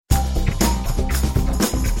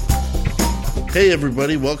Hey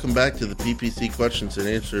everybody, welcome back to the PPC Questions and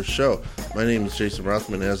Answers show. My name is Jason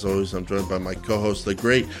Rothman. As always, I'm joined by my co-host, the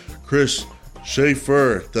great Chris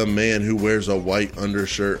Schaefer, the man who wears a white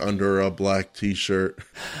undershirt under a black t-shirt.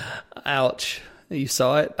 Ouch. You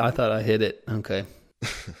saw it? I thought I hit it. Okay.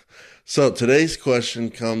 So today's question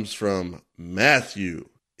comes from Matthew.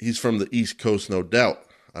 He's from the East Coast, no doubt,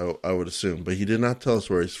 I would assume, but he did not tell us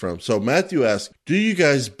where he's from. So Matthew asks, do you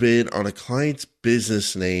guys bid on a client's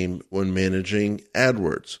business name when managing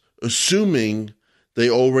AdWords, assuming they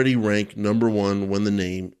already rank number one when the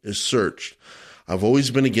name is searched? I've always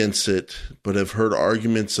been against it, but have heard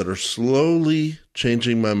arguments that are slowly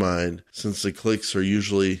changing my mind since the clicks are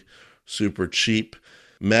usually super cheap.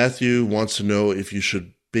 Matthew wants to know if you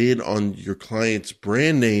should bid on your client's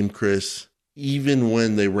brand name, Chris, even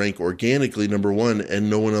when they rank organically number one and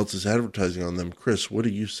no one else is advertising on them. Chris, what do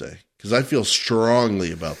you say? Because I feel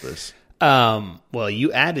strongly about this. Well,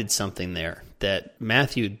 you added something there that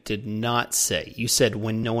Matthew did not say. You said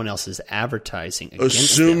when no one else is advertising against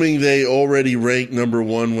Assuming them. They already rank number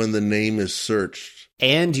one when the name is searched.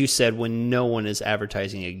 And you said when no one is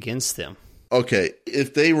advertising against them. Okay,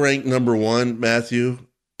 if they rank number one, Matthew,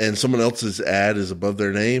 and someone else's ad is above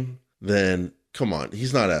their name, then come on.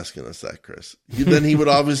 He's not asking us that, Chris. Then he would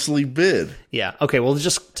obviously bid. Yeah. Okay, well,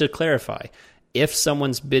 just to clarify, if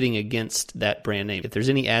someone's bidding against that brand name, if there's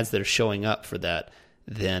any ads that are showing up for that,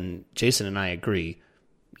 then Jason and I agree,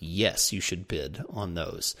 yes, you should bid on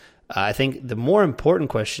those. I think the more important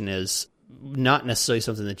question is not necessarily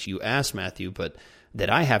something that you asked, Matthew, but that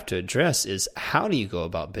I have to address is how do you go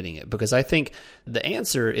about bidding it? Because I think the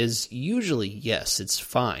answer is usually yes, it's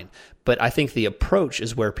fine. But I think the approach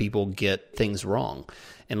is where people get things wrong.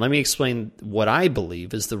 And let me explain what I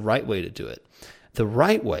believe is the right way to do it. The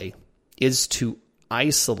right way is to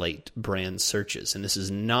isolate brand searches. And this is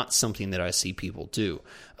not something that I see people do.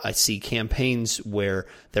 I see campaigns where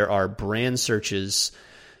there are brand searches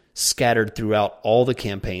scattered throughout all the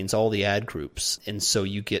campaigns, all the ad groups. And so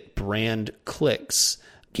you get brand clicks,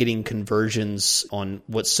 getting conversions on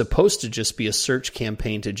what's supposed to just be a search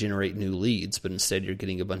campaign to generate new leads, but instead you're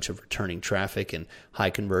getting a bunch of returning traffic and high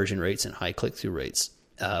conversion rates and high click-through rates,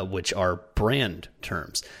 which are brand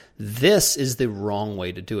terms. This is the wrong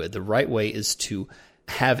way to do it. The right way is to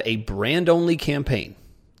have a brand-only campaign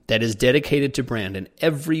that is dedicated to brand, and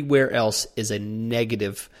everywhere else is a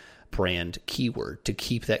negative brand keyword to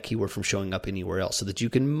keep that keyword from showing up anywhere else so that you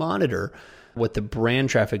can monitor what the brand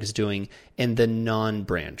traffic is doing and the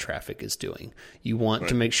non-brand traffic is doing. You want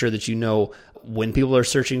to make sure that you know when people are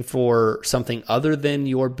searching for something other than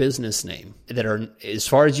your business name that are, as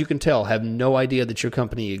far as you can tell, have no idea that your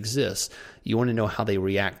company exists. You want to know how they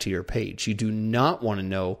react to your page. You do not want to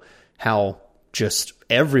know how just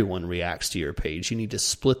everyone reacts to your page. You need to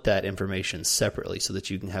split that information separately so that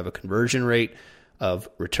you can have a conversion rate of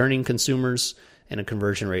returning consumers and a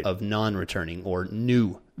conversion rate of non-returning or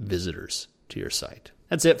new visitors to your site.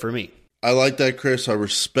 That's it for me. I like that, Chris. I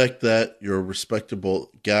respect that. You're a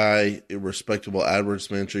respectable guy, a respectable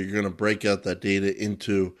AdWords manager. You're going to break out that data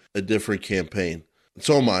into a different campaign.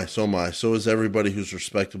 So am I. So is everybody who's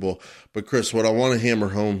respectable. But Chris, what I want to hammer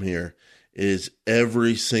home here is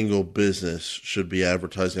every single business should be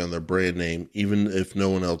advertising on their brand name, even if no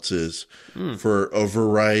one else is, for a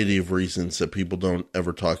variety of reasons that people don't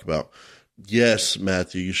ever talk about. Yes,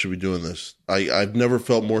 Matthew, you should be doing this. I've never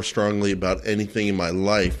felt more strongly about anything in my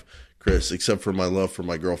life, Chris, except for my love for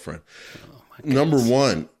my girlfriend. Number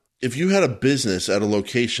one, if you had a business at a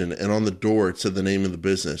location and on the door it said the name of the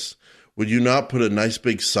business, would you not put a nice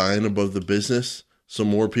big sign above the business so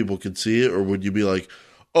more people could see it? Or would you be like,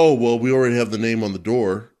 oh, well, we already have the name on the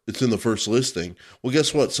door. It's in the first listing. Well,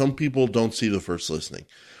 guess what? Some people don't see the first listing.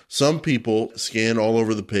 Some people scan all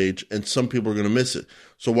over the page, and some people are going to miss it.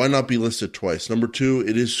 So why not be listed twice? Number two,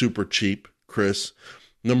 it is super cheap, Chris.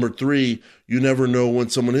 Number three, you never know when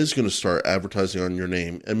someone is going to start advertising on your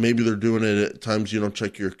name, and maybe they're doing it at times you don't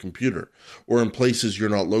check your computer or in places you're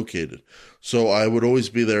not located. So I would always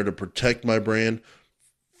be there to protect my brand.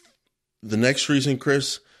 The next reason,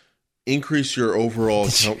 Chris, increase your overall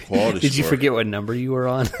account quality Did you score. forget what number you were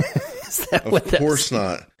on? Is that Of what that course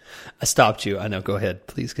not. I stopped you. I know. Go ahead.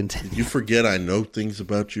 Please continue. You forget I know things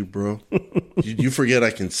about you, bro? you forget I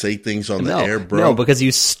can say things on the air, bro? No, because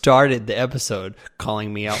you started the episode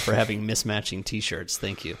calling me out for having mismatching T-shirts.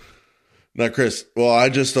 Thank you. Now, Chris, well, I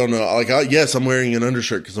just don't know. Yes, I'm wearing an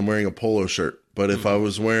undershirt because I'm wearing a polo shirt. But if I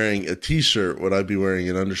was wearing a T-shirt, would I be wearing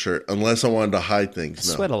an undershirt? Unless I wanted to hide things.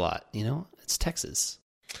 I sweat a lot. You know, it's Texas.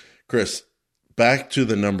 Chris, back to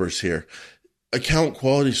the numbers here. Account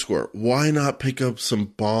quality score. Why not pick up some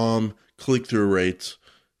bomb click-through rates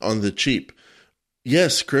on the cheap?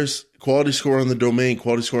 Yes, Chris, quality score on the domain,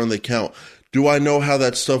 quality score on the account. Do I know how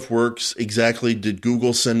that stuff works exactly? Did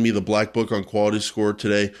Google send me the black book on quality score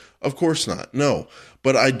today? Of course not. No.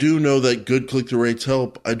 But I do know that good click-through rates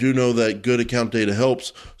help. I do know that good account data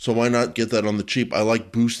helps. So why not get that on the cheap? I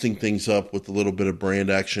like boosting things up with a little bit of brand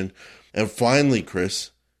action. And finally,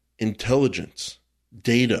 Chris, intelligence,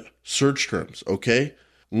 data, search terms, okay?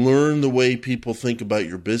 Learn the way people think about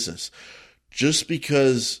your business. Just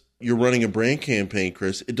because you're running a brand campaign,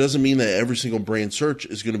 Chris, it doesn't mean that every single brand search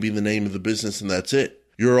is going to be the name of the business and that's it.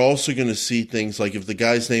 You're also going to see things like if the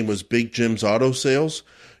guy's name was Big Jim's Auto Sales,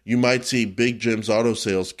 you might see Big Jim's Auto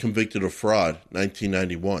Sales convicted of fraud,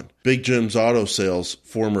 1991. Big Jim's Auto Sales,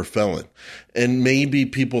 former felon. And maybe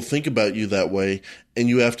people think about you that way, and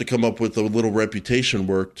you have to come up with a little reputation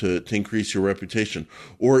work to increase your reputation.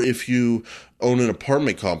 Or if you own an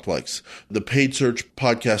apartment complex, the paid search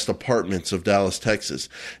podcast apartments of Dallas, Texas,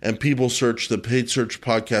 and people search the paid search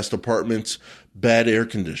podcast apartments, bad air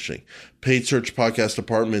conditioning, paid search podcast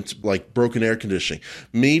apartments like broken air conditioning.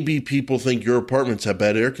 Maybe people think your apartments have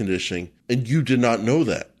bad air conditioning and you did not know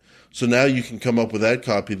that. So now you can come up with ad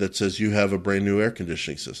copy that says you have a brand new air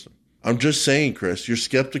conditioning system. I'm just saying, Chris, you're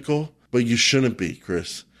skeptical, but you shouldn't be,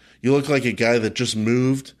 Chris. You look like a guy that just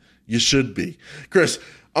moved. You should be. Chris,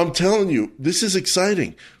 I'm telling you, this is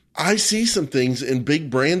exciting. I see some things in big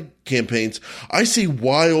brand campaigns. I see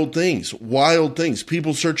wild things.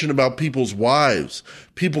 People searching about people's wives,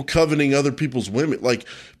 people coveting other people's women, like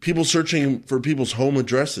people searching for people's home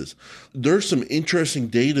addresses. There's some interesting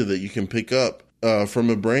data that you can pick up from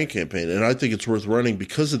a brand campaign, and I think it's worth running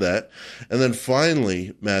because of that. And then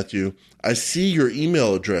finally, Matthew, I see your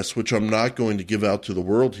email address, which I'm not going to give out to the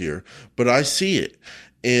world here, but I see it.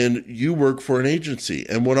 And you work for an agency.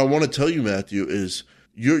 And what I want to tell you, Matthew, is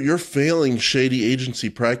you're failing shady agency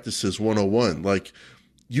practices 101. Like,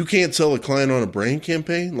 you can't sell a client on a brand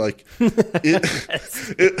campaign. Like,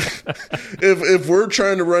 if we're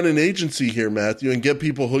trying to run an agency here, Matthew, and get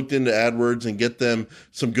people hooked into AdWords and get them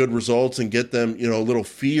some good results and get them, a little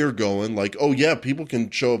fear going, like, oh yeah, people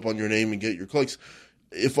can show up on your name and get your clicks.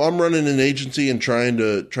 If I'm running an agency and trying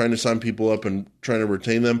to sign people up and trying to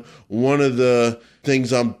retain them, one of the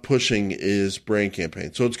things I'm pushing is brand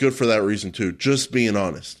campaigns. So it's good for that reason too. Just being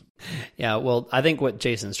honest. Yeah, well, I think what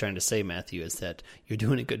Jason's trying to say, Matthew, is that you're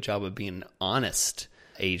doing a good job of being an honest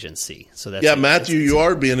agency. So that's Matthew, you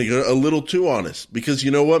are being a little too honest, because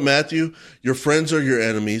you know what, Matthew, your friends are your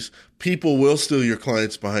enemies. People will steal your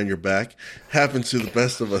clients behind your back. Happens to the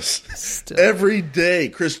best of us every day,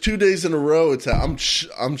 Chris. 2 days in a row, it's I'm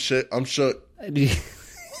shook.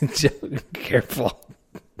 Careful.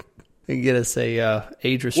 You get us a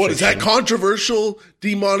age restriction. What is that? Controversial?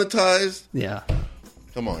 Demonetized? Yeah.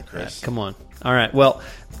 Come on, Chris. Come on. All right. Well,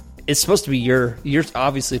 it's supposed to be you're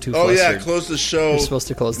obviously too flustered. Oh, yeah. Close the show. You're supposed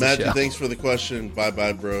to close the show. Matthew, thanks for the question.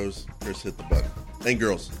 Bye-bye, bros. Chris, hit the button. And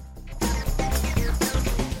girls.